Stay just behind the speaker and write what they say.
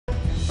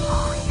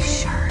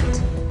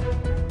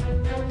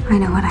I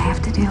know what I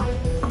have to do.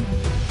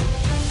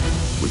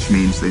 Which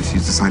means that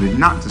she's decided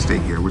not to stay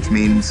here, which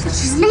means... But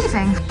she's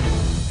leaving.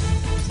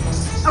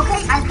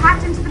 Okay, I've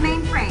hacked into the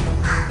mainframe.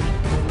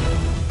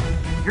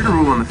 Here to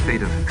rule on the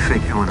fate of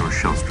fake Eleanor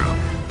Shellstrop.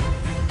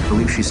 I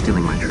believe she's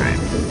stealing my train.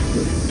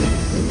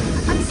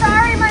 I'm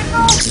sorry,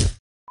 Michael.